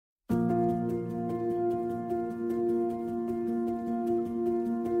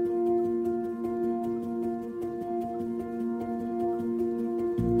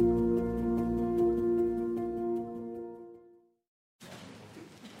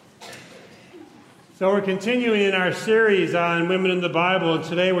So we're continuing in our series on women in the Bible, and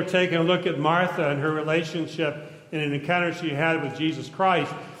today we're taking a look at Martha and her relationship and an encounter she had with Jesus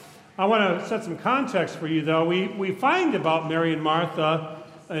Christ. I want to set some context for you, though. We find about Mary and Martha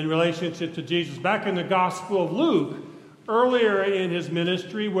in relationship to Jesus back in the Gospel of Luke, earlier in his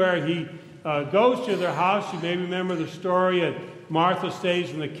ministry, where he goes to their house. You may remember the story, and Martha stays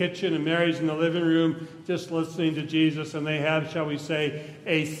in the kitchen and Mary's in the living room just listening to Jesus, and they have, shall we say,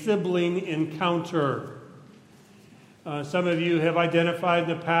 a sibling encounter. Some of you have identified in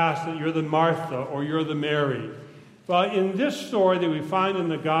the past that you're the Martha or you're the Mary. Well, in this story that we find in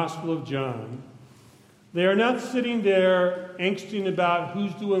the Gospel of John, they are not sitting there angsting about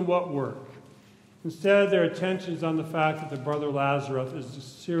who's doing what work. Instead, their attention is on the fact that their brother Lazarus is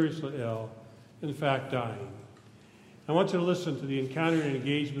seriously ill, in fact dying. I want you to listen to the encounter and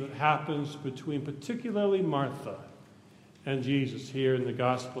engagement that happens between particularly Martha and Jesus here in the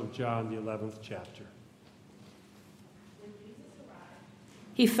Gospel of John, the 11th chapter. When Jesus arrived,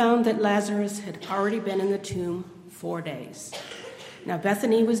 he found that Lazarus had already been in the tomb 4 days. Now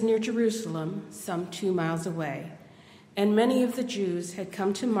Bethany was near Jerusalem, some 2 miles away, and many of the Jews had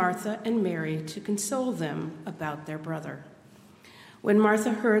come to Martha and Mary to console them about their brother. When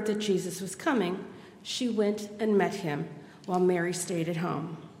Martha heard that Jesus was coming, she went and met him, while Mary stayed at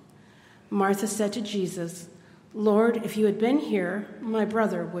home. Martha said to Jesus, "Lord, if you had been here, my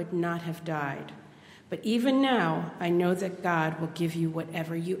brother would not have died. But even now I know that God will give you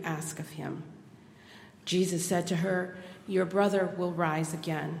whatever you ask of him." Jesus said to her, "Your brother will rise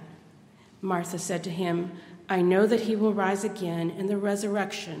again." Martha said to him, "I know that he will rise again in the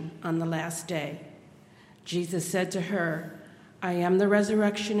resurrection on the last day." Jesus said to her, "I am the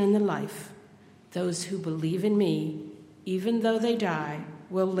resurrection and the life. Those who believe in me, even though they die,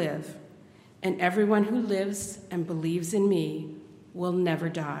 will live, and everyone who lives and believes in me will never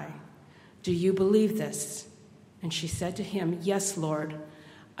die. Do you believe this?" And she said to him, "Yes, Lord.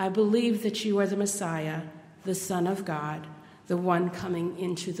 I believe that you are the Messiah, the Son of God, the one coming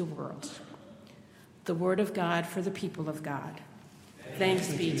into the world." The word of God for the people of God. Thanks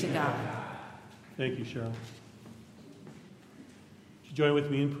be to God. Thank you, Cheryl. Would you join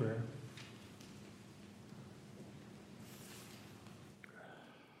with me in prayer?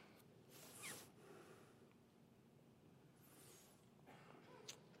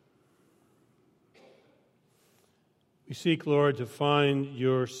 We seek, Lord, to find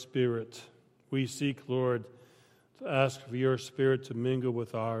your Spirit. We seek, Lord, to ask for your Spirit to mingle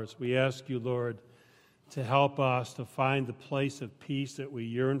with ours. We ask you, Lord, to help us to find the place of peace that we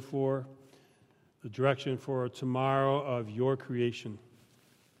yearn for, the direction for tomorrow of your creation.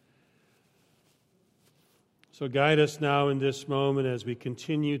 So guide us now in this moment as we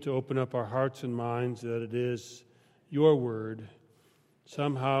continue to open up our hearts and minds that it is your word,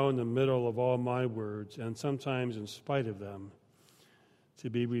 somehow in the middle of all my words, and sometimes in spite of them, to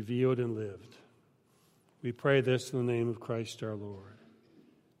be revealed and lived. We pray this in the name of Christ our Lord.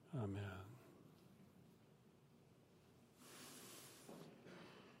 Amen.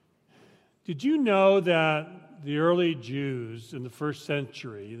 Did you know that the early Jews in the first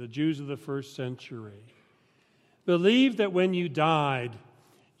century, the Jews of the first century, believed that when you died,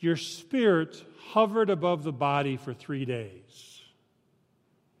 your spirit hovered above the body for 3 days?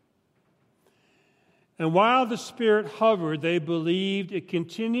 And while the spirit hovered, they believed it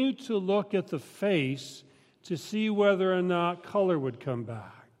continued to look at the face to see whether or not color would come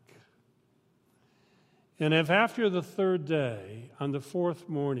back. And if after the third day, on the fourth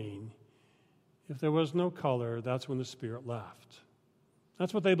morning, if there was no color, that's when the spirit left.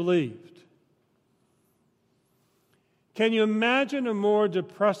 That's what they believed. Can you imagine a more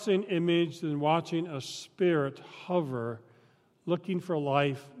depressing image than watching a spirit hover looking for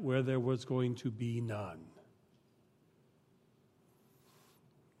life where there was going to be none?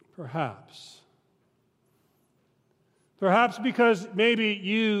 Perhaps. Perhaps because maybe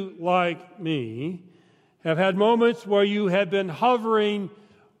you, like me, have had moments where you have been hovering,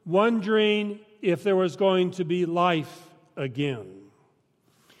 wondering if there was going to be life again.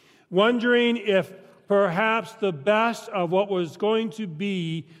 Wondering if perhaps the best of what was going to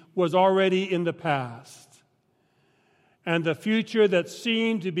be was already in the past. And the future that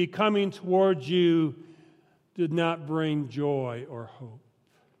seemed to be coming towards you did not bring joy or hope.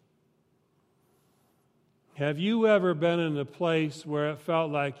 Have you ever been in a place where it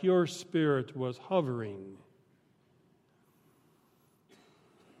felt like your spirit was hovering,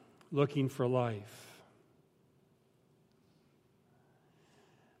 looking for life?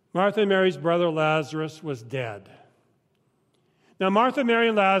 Martha and Mary's brother Lazarus was dead. Now, Martha, Mary,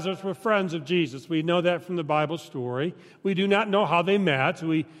 and Lazarus were friends of Jesus. We know that from the Bible story. We do not know how they met.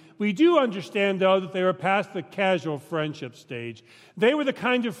 We do understand, though, that they were past the casual friendship stage. They were the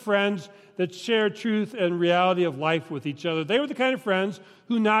kind of friends that shared truth and reality of life with each other. They were the kind of friends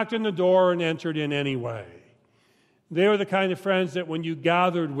who knocked on the door and entered in anyway. They were the kind of friends that when you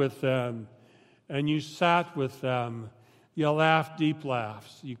gathered with them and you sat with them, you laughed deep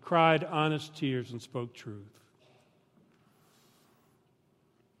laughs. You cried honest tears and spoke truth.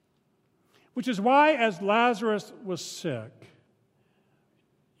 Which is why, as Lazarus was sick,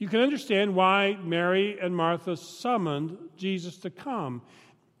 you can understand why Mary and Martha summoned Jesus to come.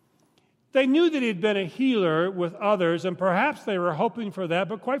 They knew that he'd been a healer with others, and perhaps they were hoping for that,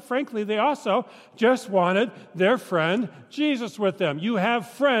 but quite frankly, they also just wanted their friend Jesus with them. You have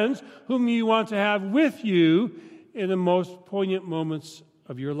friends whom you want to have with you in the most poignant moments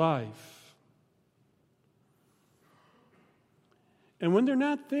of your life. And when they're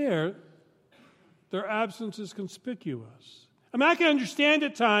not there, their absence is conspicuous. I mean, I can understand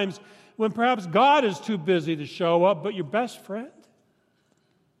at times when perhaps God is too busy to show up, but your best friend?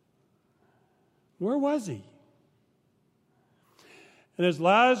 Where was he? And as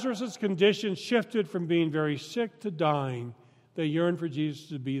Lazarus' condition shifted from being very sick to dying, they yearned for Jesus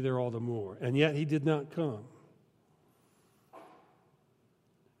to be there all the more. And yet he did not come.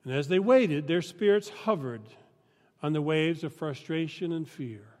 And as they waited, their spirits hovered on the waves of frustration and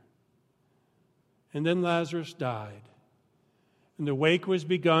fear. And then Lazarus died. And the wake was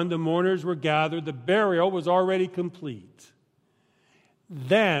begun, the mourners were gathered, the burial was already complete.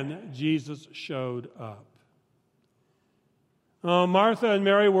 Then Jesus showed up. Martha and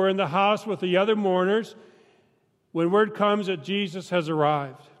Mary were in the house with the other mourners when word comes that Jesus has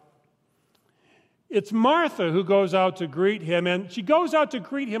arrived. It's Martha who goes out to greet him, and she goes out to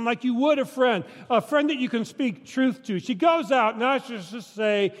greet him like you would a friend that you can speak truth to. She goes out not just to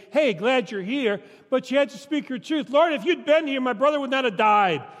say, hey, glad you're here, but she had to speak her truth. Lord, if you'd been here, my brother would not have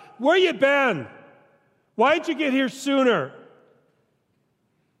died. Where you been? Why didn't you get here sooner?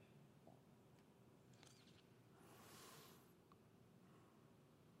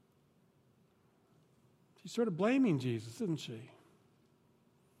 She's sort of blaming Jesus, isn't she?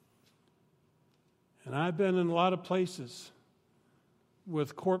 And I've been in a lot of places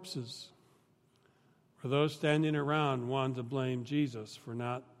with corpses where those standing around wanted to blame Jesus for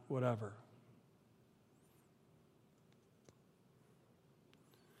not whatever.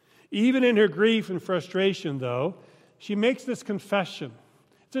 Even in her grief and frustration, though, she makes this confession.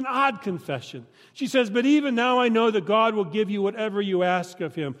 It's an odd confession. She says, but even now I know that God will give you whatever you ask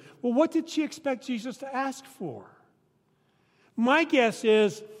of him. Well, what did she expect Jesus to ask for? My guess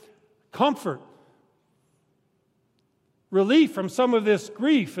is comfort. Relief from some of this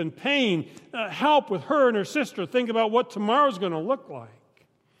grief and pain, help with her and her sister think about what tomorrow's going to look like.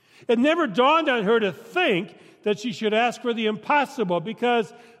 It never dawned on her to think that she should ask for the impossible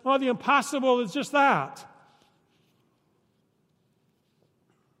because, well, the impossible is just that.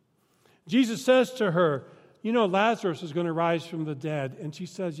 Jesus says to her, you know, Lazarus is going to rise from the dead. And she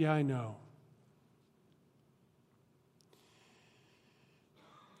says, yeah, I know.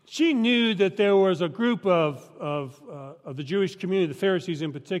 She knew that there was a group of the Jewish community, the Pharisees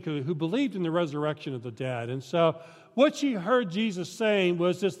in particular, who believed in the resurrection of the dead. And so what she heard Jesus saying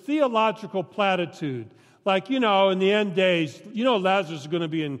was this theological platitude. Like, you know, in the end days, you know Lazarus is going to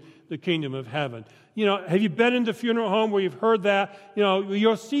be in the kingdom of heaven. You know, have you been in the funeral home where you've heard that? You know,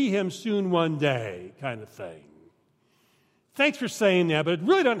 you'll see him soon one day kind of thing. Thanks for saying that, but it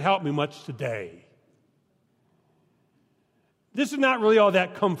really doesn't help me much today. This is not really all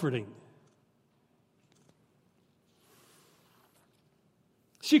that comforting.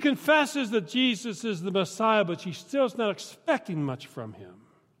 She confesses that Jesus is the Messiah, but she still is not expecting much from him.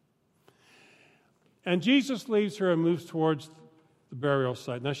 And Jesus leaves her and moves towards the burial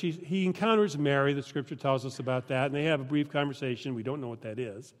site. Now, he encounters Mary, the scripture tells us about that, and they have a brief conversation. We don't know what that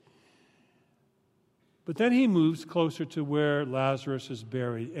is. But then he moves closer to where Lazarus is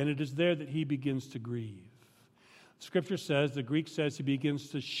buried, and it is there that he begins to grieve. Scripture says, the Greek says he begins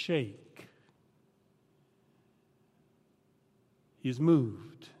to shake. He is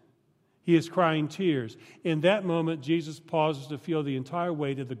moved. He is crying tears. In that moment, Jesus pauses to feel the entire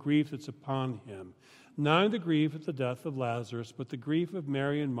weight of the grief that's upon him. Not only the grief at the death of Lazarus, but the grief of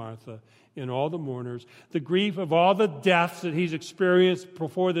Mary and Martha and all the mourners, the grief of all the deaths that he's experienced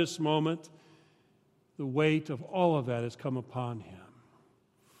before this moment. The weight of all of that has come upon him.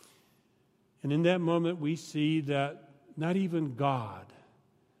 And in that moment, we see that not even God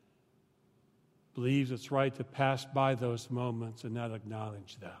believes it's right to pass by those moments and not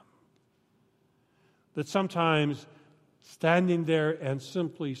acknowledge them. That sometimes Standing there and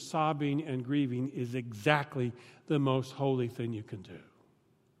simply sobbing and grieving is exactly the most holy thing you can do.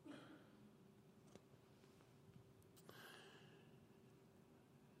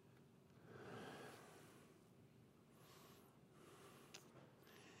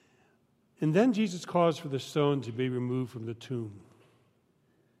 And then Jesus calls for the stone to be removed from the tomb.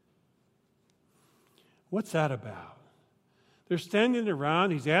 What's that about? They're standing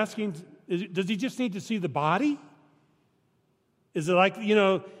around. He's asking, does he just need to see the body? Is it like,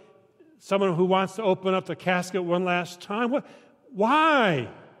 someone who wants to open up the casket one last time? Why?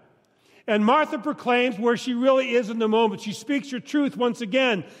 And Martha proclaims where she really is in the moment. She speaks her truth once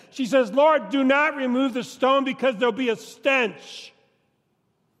again. She says, Lord, do not remove the stone because there'll be a stench.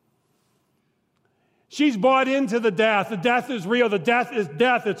 She's bought into the death. The death is real. The death is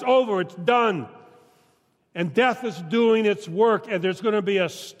death. It's over. It's done. And death is doing its work, and there's going to be a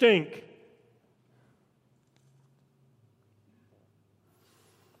stink.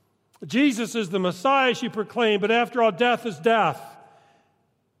 Jesus is the Messiah, she proclaimed, but after all, death is death.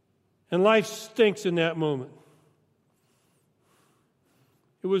 And life stinks in that moment.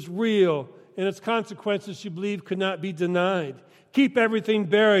 It was real, and its consequences, she believed, could not be denied. Keep everything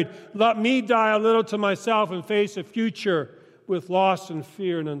buried. Let me die a little to myself and face a future with loss and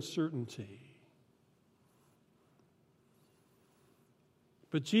fear and uncertainty.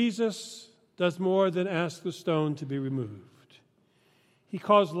 But Jesus does more than ask the stone to be removed. He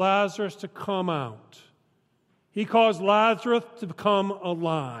calls Lazarus to come out. He calls Lazarus to come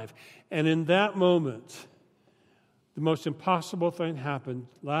alive. And in that moment, the most impossible thing happened.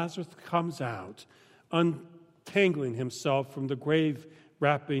 Lazarus comes out, untangling himself from the grave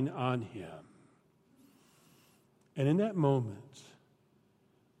wrapping on him. And in that moment,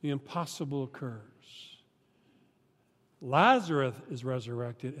 the impossible occurs. Lazarus is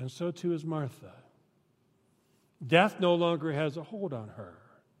resurrected, and so too is Martha. Death no longer has a hold on her.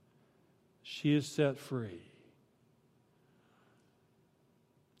 She is set free.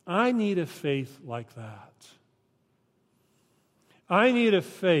 I need a faith like that. I need a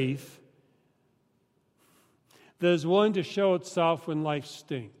faith that is willing to show itself when life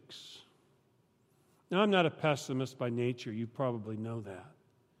stinks. Now, I'm not a pessimist by nature. You probably know that.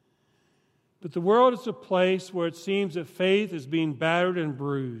 But the world is a place where it seems that faith is being battered and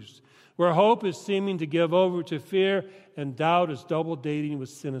bruised, where hope is seeming to give over to fear and doubt is double dating with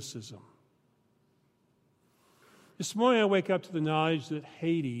cynicism. This morning I wake up to the knowledge that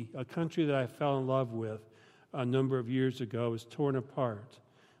Haiti, a country that I fell in love with a number of years ago, is torn apart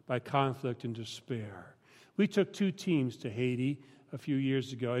by conflict and despair. We took 2 teams to Haiti a few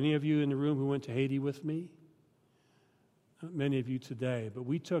years ago. Any of you in the room who went to Haiti with me? Not many of you today, but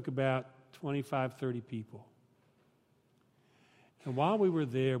we took about 25, 30 people. And while we were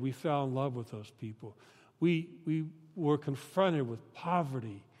there, we fell in love with those people. We were confronted with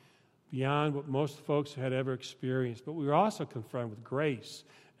poverty beyond what most folks had ever experienced, but we were also confronted with grace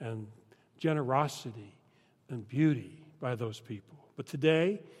and generosity and beauty by those people. But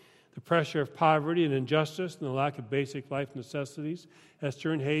today, the pressure of poverty and injustice and the lack of basic life necessities has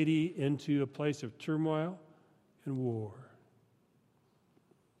turned Haiti into a place of turmoil and war.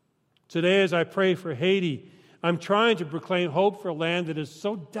 Today, as I pray for Haiti, I'm trying to proclaim hope for a land that is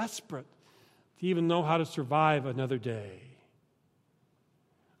so desperate to even know how to survive another day.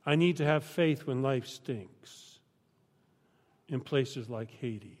 I need to have faith when life stinks in places like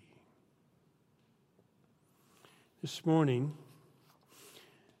Haiti. This morning,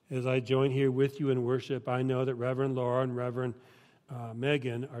 as I join here with you in worship, I know that Reverend Laura and Reverend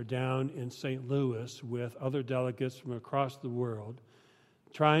Megan are down in St. Louis with other delegates from across the world,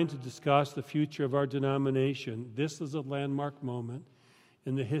 trying to discuss the future of our denomination. This is a landmark moment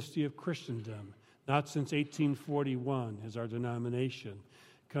in the history of Christendom. Not since 1841 has our denomination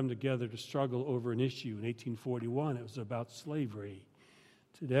come together to struggle over an issue. In 1841, it was about slavery.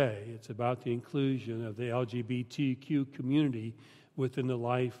 Today, it's about the inclusion of the LGBTQ community within the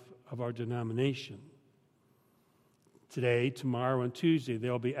life of our denomination. Today, tomorrow, and Tuesday,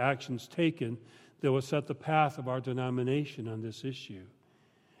 there will be actions taken that will set the path of our denomination on this issue.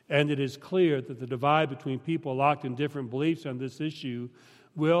 And it is clear that the divide between people locked in different beliefs on this issue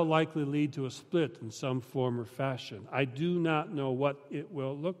will likely lead to a split in some form or fashion. I do not know what it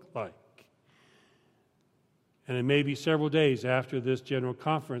will look like. And it may be several days after this general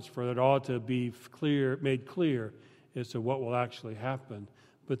conference for it all to be made clear as to what will actually happen.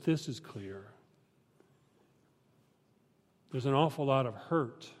 But this is clear. There's an awful lot of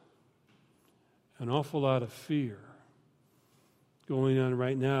hurt, an awful lot of fear going on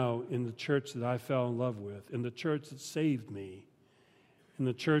right now in the church that I fell in love with, in the church that saved me, in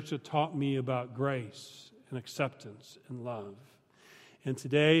the church that taught me about grace and acceptance and love. And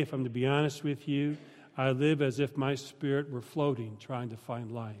today, if I'm to be honest with you, I live as if my spirit were floating, trying to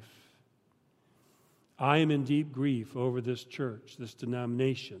find life. I am in deep grief over this church, this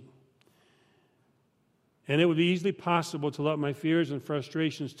denomination. And it would be easily possible to let my fears and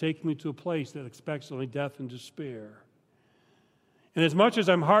frustrations take me to a place that expects only death and despair. And as much as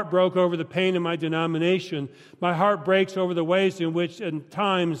I'm heartbroken over the pain in my denomination, my heart breaks over the ways in which, at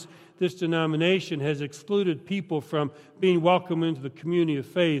times, this denomination has excluded people from being welcomed into the community of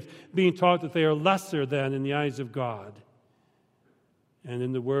faith, being taught that they are lesser than in the eyes of God. And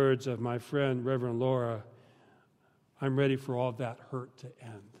in the words of my friend, Reverend Laura, I'm ready for all that hurt to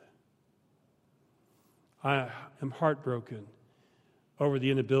end. I am heartbroken over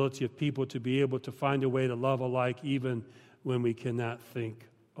the inability of people to be able to find a way to love alike even when we cannot think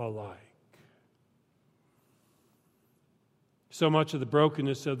alike. So much of the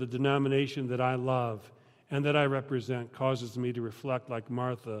brokenness of the denomination that I love and that I represent causes me to reflect like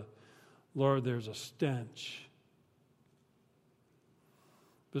Martha, Lord, there's a stench.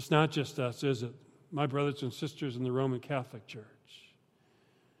 But it's not just us, is it? My brothers and sisters in the Roman Catholic Church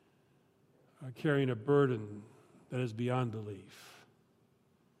are carrying a burden that is beyond belief.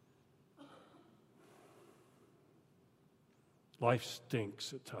 Life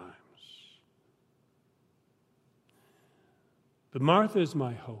stinks at times. But Martha is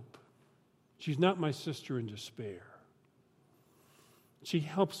my hope. She's not my sister in despair. She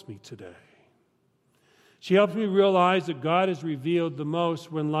helps me today. She helps me realize that God is revealed the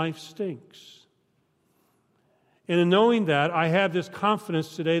most when life stinks. And in knowing that, I have this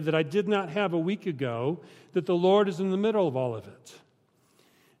confidence today that I did not have a week ago, that the Lord is in the middle of all of it.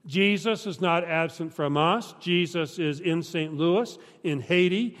 Jesus is not absent from us. Jesus is in St. Louis, in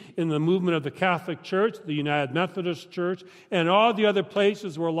Haiti, in the movement of the Catholic Church, the United Methodist Church, and all the other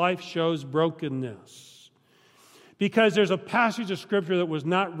places where life shows brokenness. Because there's a passage of Scripture that was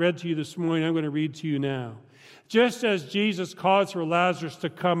not read to you this morning, I'm going to read to you now. Just as Jesus calls for Lazarus to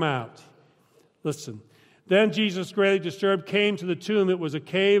come out. Listen. Then Jesus, greatly disturbed, came to the tomb. It was a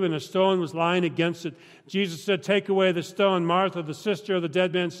cave, and a stone was lying against it. Jesus said, "Take away the stone." Martha, the sister of the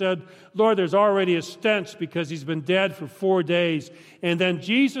dead man, said, "Lord, there's already a stench because he's been dead for 4 days." And then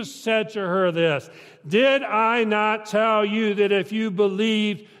Jesus said to her this, "Did I not tell you that if you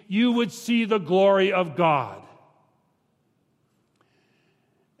believed, you would see the glory of God?"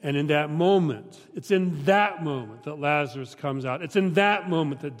 And in that moment, it's in that moment that Lazarus comes out. It's in that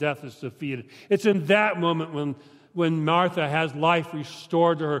moment that death is defeated. It's in that moment when Martha has life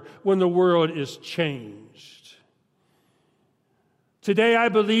restored to her, when the world is changed. Today I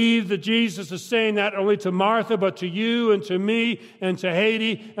believe that Jesus is saying not only to Martha, but to you and to me and to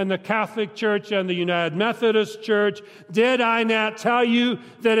Haiti and the Catholic Church and the United Methodist Church. Did I not tell you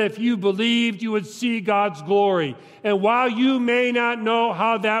that if you believed, you would see God's glory? And while you may not know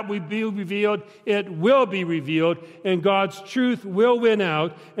how that will be revealed, it will be revealed, and God's truth will win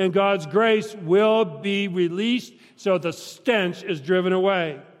out, and God's grace will be released, so the stench is driven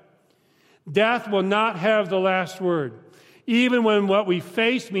away. Death will not have the last word. Even when what we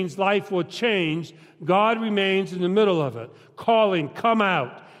face means life will change, God remains in the middle of it, calling, "Come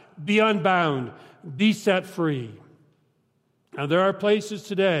out, be unbound, be set free." Now, there are places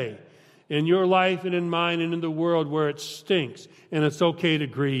today in your life and in mine and in the world where it stinks, and it's okay to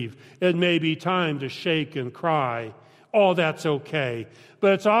grieve. It may be time to shake and cry. All that's okay.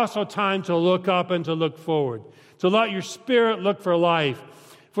 But it's also time to look up and to look forward, to let your spirit look for life.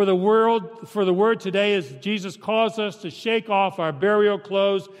 For the word today is Jesus calls us to shake off our burial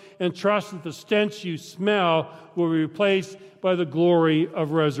clothes and trust that the stench you smell will be replaced by the glory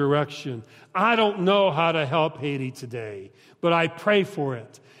of resurrection. I don't know how to help Haiti today, but I pray for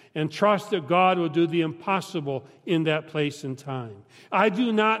it and trust that God will do the impossible in that place and time. I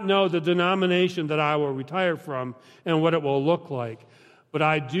do not know the denomination that I will retire from and what it will look like. But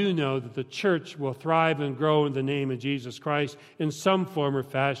I do know that the church will thrive and grow in the name of Jesus Christ in some form or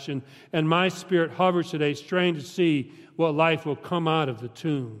fashion. And my spirit hovers today, strained to see what life will come out of the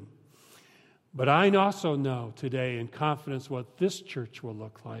tomb. But I also know today in confidence what this church will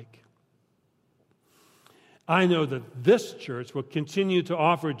look like. I know that this church will continue to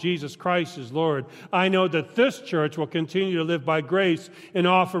offer Jesus Christ as Lord. I know that this church will continue to live by grace and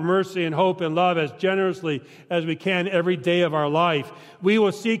offer mercy and hope and love as generously as we can every day of our life. We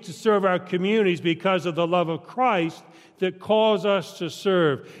will seek to serve our communities because of the love of Christ that calls us to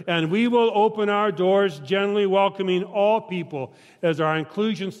serve. And we will open our doors, generally welcoming all people, as our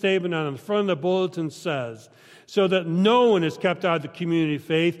inclusion statement on the front of the bulletin says, so that no one is kept out of the community of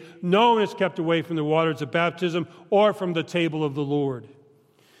faith, no one is kept away from the waters of baptism or from the table of the Lord.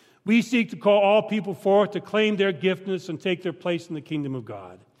 We seek to call all people forth to claim their giftedness and take their place in the kingdom of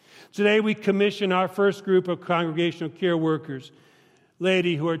God. Today we commission our first group of congregational care workers,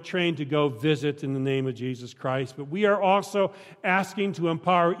 lady who are trained to go visit in the name of Jesus Christ. But we are also asking to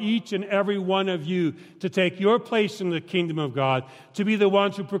empower each and every one of you to take your place in the kingdom of God, to be the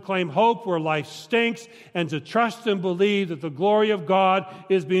ones who proclaim hope where life stinks, and to trust and believe that the glory of God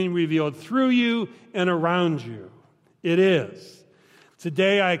is being revealed through you and around you. It is.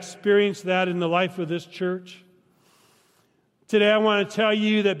 Today I experienced that in the life of this church. Today I want to tell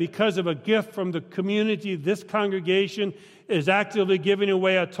you that because of a gift from the community, this congregation is actively giving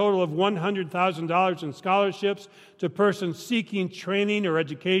away a total of $100,000 in scholarships to persons seeking training or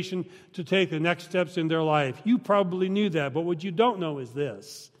education to take the next steps in their life. You probably knew that, but what you don't know is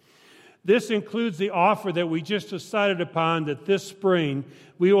this. This includes the offer that we just decided upon that this spring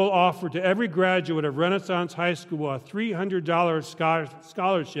we will offer to every graduate of Renaissance High School a $300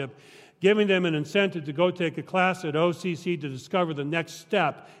 scholarship, giving them an incentive to go take a class at OCC to discover the next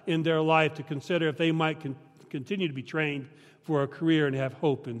step in their life, to consider if they might continue to be trained for a career and have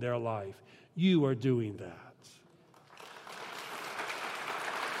hope in their life. You are doing that.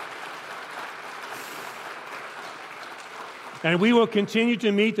 And we will continue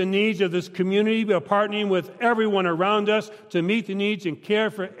to meet the needs of this community by partnering with everyone around us to meet the needs and care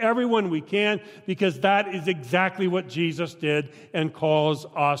for everyone we can, because that is exactly what Jesus did and calls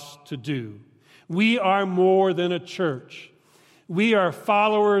us to do. We are more than a church. We are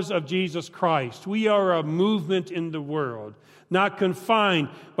followers of Jesus Christ. We are a movement in the world, not confined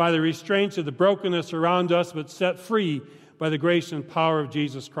by the restraints of the brokenness around us, but set free by the grace and power of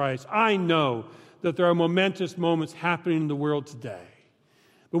Jesus Christ. I know that there are momentous moments happening in the world today.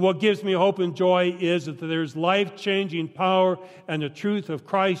 But what gives me hope and joy is that there's life-changing power and the truth of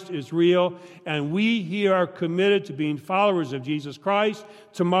Christ is real, and we here are committed to being followers of Jesus Christ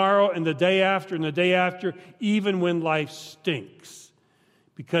tomorrow and the day after, even when life stinks.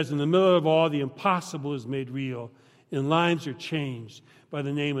 Because in the middle of all, the impossible is made real, and lives are changed by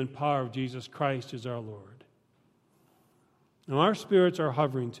the name and power of Jesus Christ as our Lord. Now, our spirits are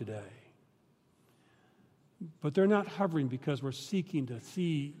hovering today. But they're not hovering because we're seeking to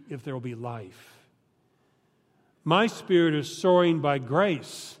see if there will be life. My spirit is soaring by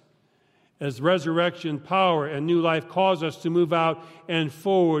grace as resurrection power and new life cause us to move out and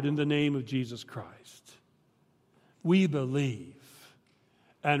forward in the name of Jesus Christ. We believe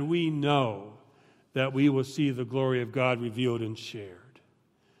and we know that we will see the glory of God revealed and shared.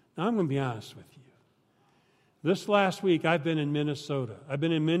 Now, I'm going to be honest with you. This last week, I've been in Minnesota. I've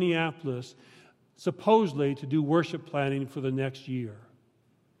been in Minneapolis, supposedly to do worship planning for the next year.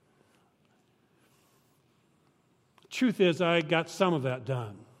 Truth is, I got some of that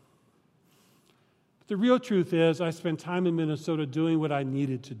done. But the real truth is, I spent time in Minnesota doing what I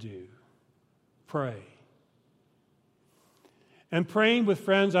needed to do. Pray. And praying with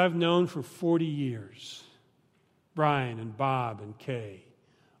friends I've known for 40 years. Brian and Bob and Kay.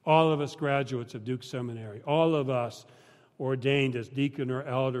 All of us graduates of Duke Seminary. All of us ordained as deacon or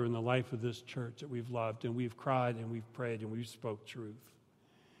elder in the life of this church that we've loved, and we've cried and we've prayed and we've spoke truth.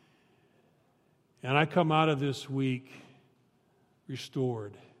 And I come out of this week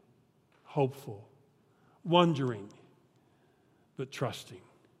restored, hopeful, wondering, but trusting.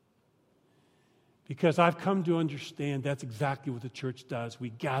 Because I've come to understand that's exactly what the church does. We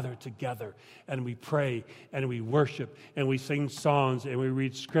gather together and we pray and we worship and we sing songs and we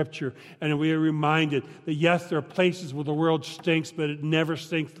read scripture and we are reminded that yes, there are places where the world stinks, but it never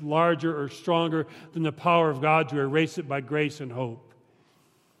stinks larger or stronger than the power of God to erase it by grace and hope.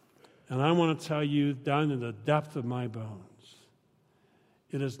 And I want to tell you, down in the depth of my bones,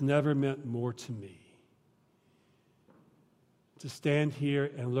 it has never meant more to me to stand here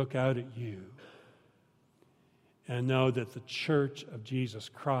and look out at you and know that the church of Jesus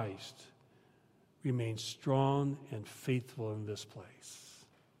Christ remains strong and faithful in this place.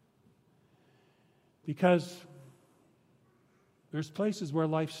 Because there's places where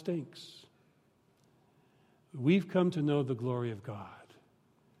life stinks. We've come to know the glory of God.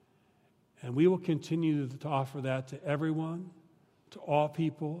 And we will continue to offer that to everyone, to all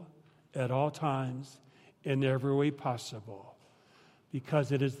people, at all times, in every way possible.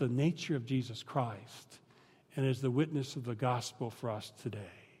 Because it is the nature of Jesus Christ and is the witness of the gospel for us today.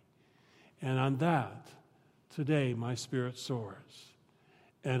 And on that, today my spirit soars,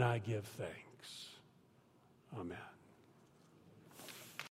 and I give thanks. Amen.